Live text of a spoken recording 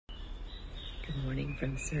Good morning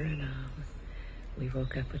from Suriname. We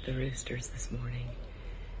woke up with the roosters this morning.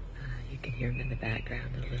 You can hear them in the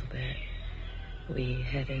background a little bit. We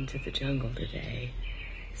head into the jungle today.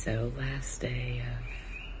 So last day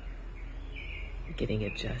of getting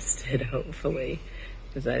adjusted, hopefully,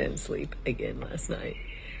 because I didn't sleep again last night.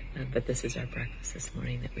 But this is our breakfast this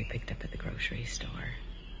morning that we picked up at the grocery store.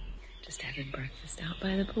 Just having breakfast out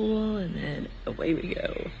by the pool, and then away we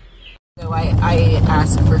go. So I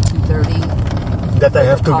asked for 2:30. That I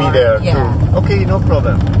have to be there too. Okay, no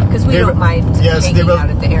problem. Because we don't mind hanging out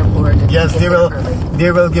at the airport. Yes,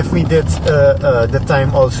 they will give me that the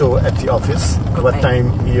time also at the office. Okay. What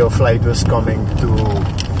time your flight was coming to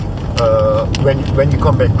when you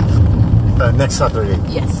come back next Saturday.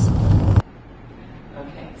 Yes.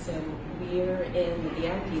 Okay, so we're in the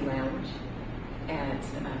VIP lounge at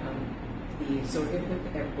the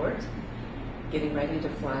Sorghumhoek Airport, getting ready to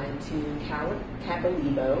fly to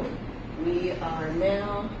Kabalebo. We are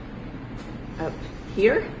now up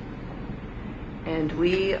here, and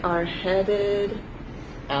we are headed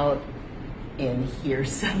out in here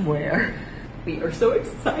somewhere. We are so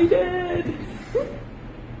excited.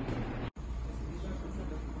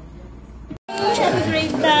 Have a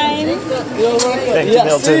great time. Thank you,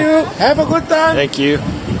 Milton. See you. Have a good time. Thank you.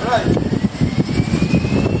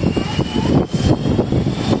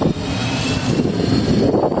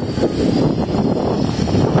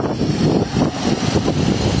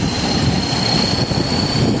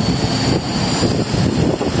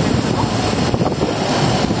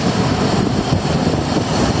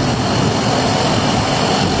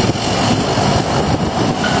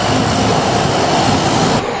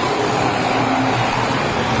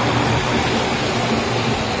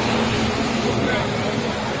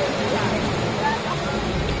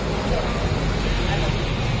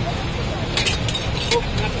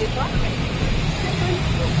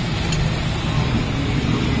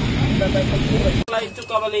 Flight to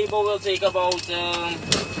Kabalebo will take about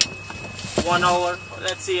 1 hour,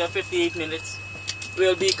 let's say 58 minutes.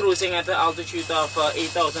 We'll be cruising at an altitude of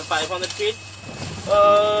 8,500 feet.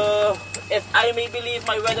 If I may believe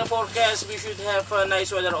my weather forecast, we should have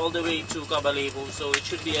nice weather all the way to Kabalebo, so it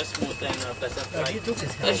should be a smooth and pleasant flight.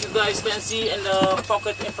 As you guys can see in the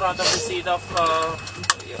pocket in front of the seat of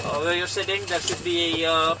where you're sitting, there should be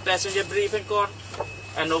a passenger briefing card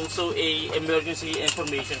and also a emergency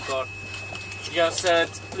information card. Just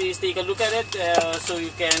please take a look at it so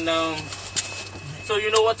you can so you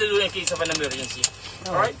know what to do in case of an emergency.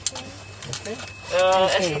 All right. Okay.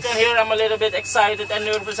 As you can hear, I'm a little bit excited and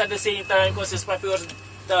nervous at the same time because it's my first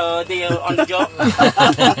day on the job.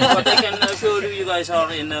 But I can assure you, you guys are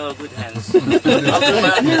in good hands. I'll do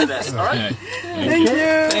my very best. All right.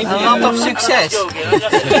 Thank you. A lot of success.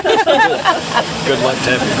 Good luck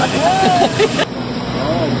to everybody.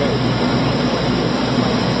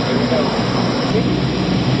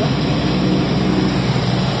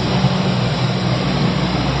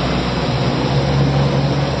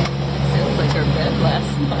 Sounds like our bed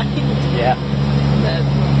last night. Yeah. That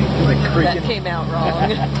came out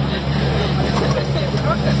wrong.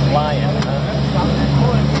 Flying,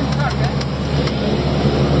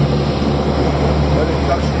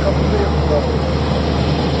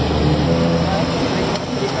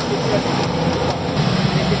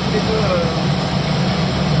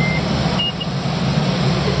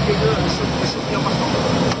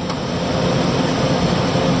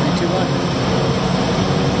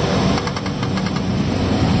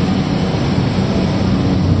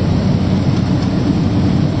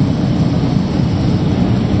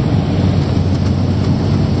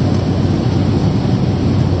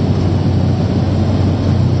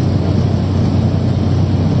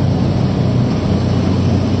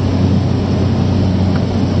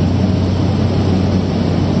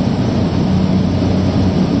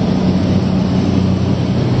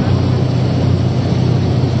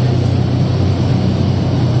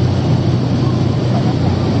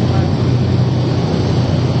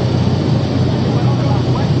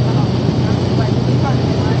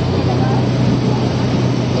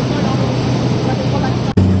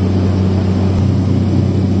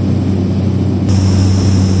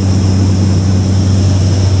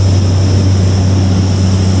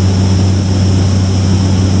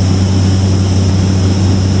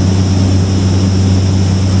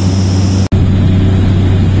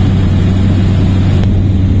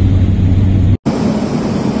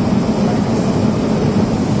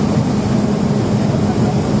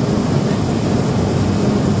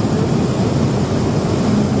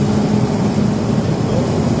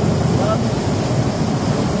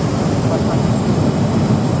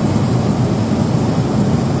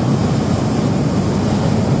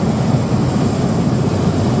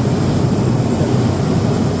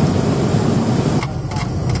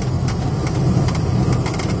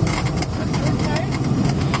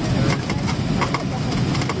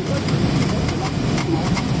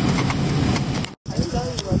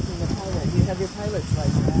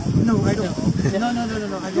 no, I don't. No,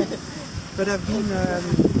 I don't. But I've been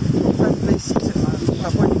different places,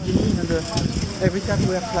 Papua New Guinea, and every time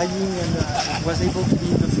we were flying and was able to be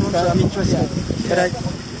in the front, so I'm interested. But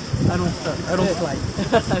I don't fly.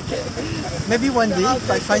 Okay. Maybe one day if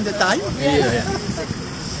I find the time.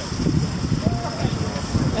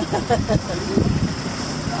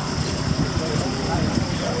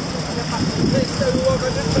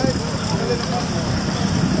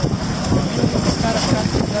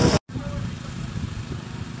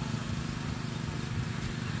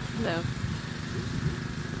 Hello.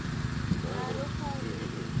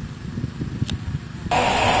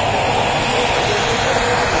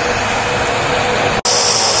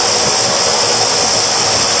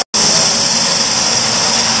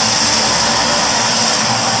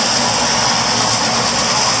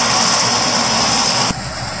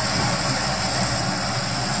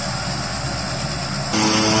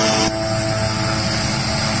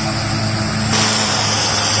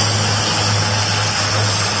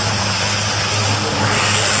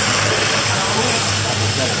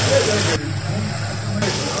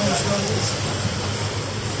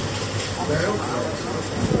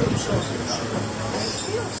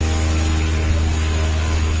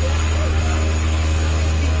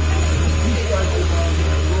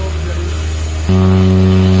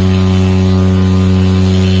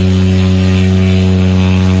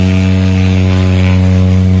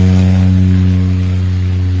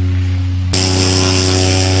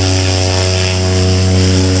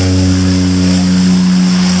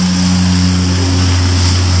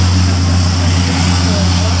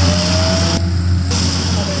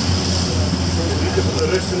 The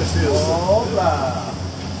rest in the field. Hola!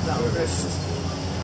 Nou, de rest.